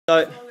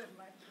So,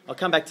 I'll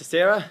come back to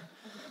Sarah.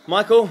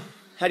 Michael,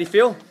 how do you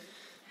feel?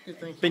 Good,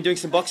 thank you. Been doing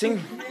some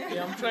boxing?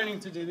 Yeah, I'm training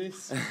to do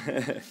this.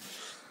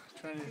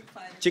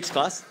 Chicks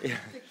class? Yeah.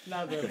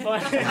 No, but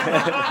fighting.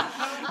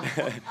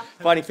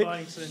 Fighting fit?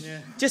 Fighting soon, yeah.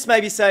 Just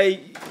maybe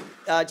say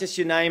just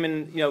your name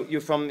and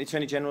you're from the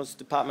Attorney General's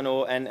Department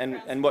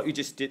and what you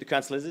just did, the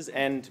Crown Solicitors,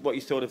 and what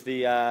you thought of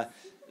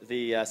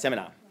the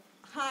seminar.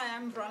 Hi,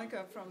 I'm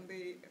Veronica from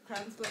the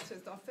Crown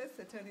Solicitors Office,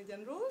 Attorney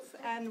General's,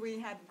 and we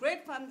had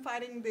great fun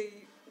fighting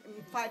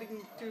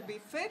to be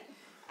fit.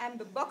 And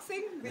the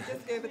boxing, we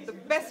just gave it the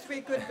best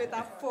we could with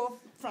our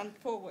front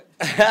forward.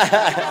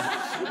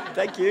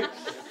 Thank you.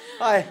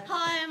 Hi.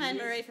 Hi, I'm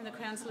Anne-Marie from the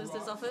Crown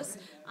Solicitor's Office.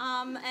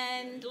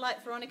 And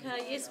like Veronica,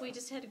 yes, we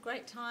just had a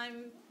great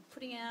time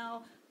putting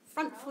our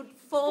front foot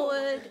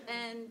forward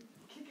and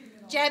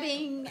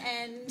jabbing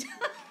and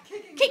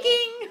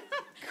kicking.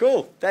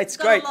 Cool, that's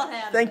great.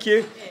 Thank you.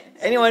 Yeah.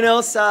 Anyone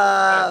else?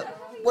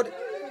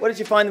 What did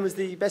you find was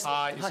the best?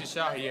 Hi, this is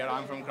Shah here.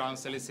 I'm from Crown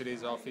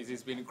Solicitor's Office.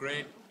 It's been a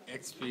great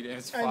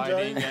experience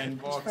fighting and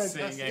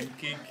boxing and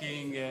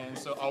kicking, and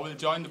so I will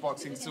join the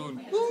boxing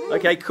soon.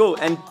 Okay, cool.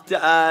 And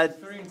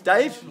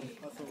Dave?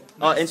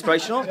 Oh,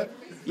 inspirational.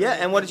 Yeah.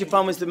 And what did you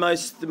find was the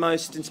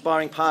most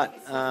inspiring part?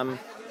 I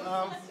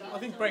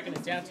think breaking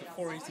it down to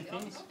 4 easy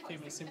things,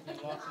 keeping it simple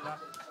and light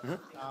and that,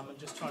 and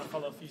just trying to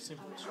follow a few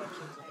simple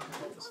instructions. I think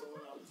helped us all.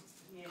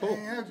 Cool.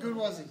 Hey, how good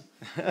was he?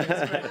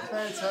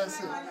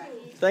 Fantastic.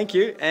 Thank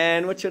you.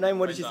 And what's your name?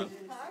 What did you think?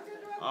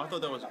 I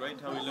thought that was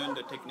great how we learned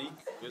the technique,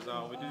 because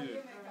we do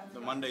the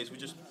Mondays, we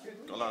just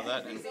go like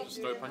that and just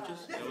throw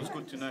punches. It was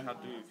good to know how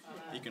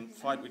you can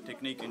fight with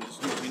technique and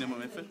just use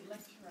minimum effort.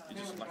 It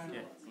just it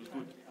was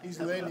good. He's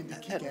learning to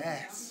kick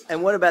ass.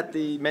 And what about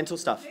the mental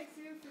stuff?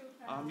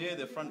 Yeah,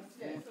 the front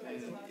foot,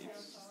 and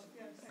it's,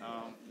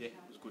 it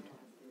was good.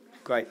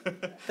 Great.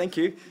 Thank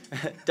you.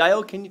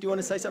 Dale, do you want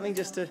to say something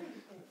just to...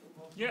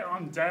 Yeah,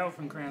 I'm Dale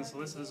from Crown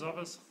Solicitor's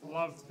Office.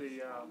 Loved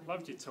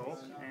your talk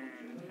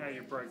and how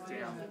you broke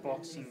down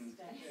boxing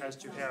as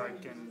to how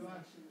it can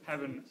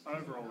have an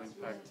overall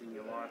impact in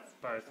your life,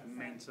 both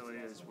mentally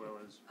as well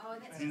as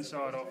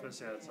inside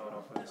office, outside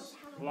office.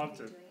 Loved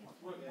it.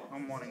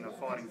 I'm wanting a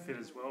fighting fit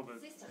as well,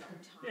 but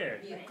yeah,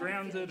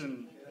 grounded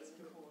and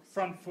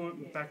front foot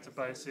and back to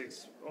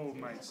basics all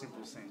made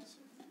simple sense.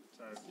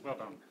 So well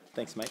done.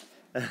 Thanks, mate.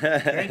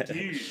 Thank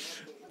you.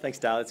 Thanks,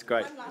 Dale. That's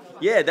great.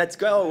 Yeah, that's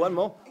great. Oh, one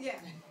more. Yeah,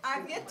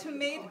 I've yet to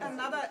meet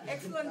another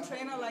excellent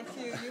trainer like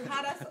you. You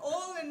had us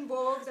all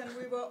involved and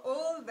we were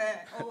all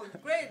there. Oh,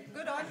 great.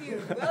 Good on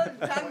you. Well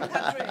done,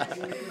 Patrick.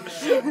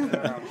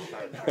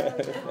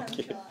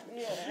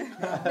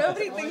 Yeah.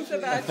 Nobody thinks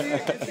about you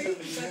see?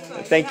 That's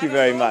right. Thank you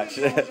very much.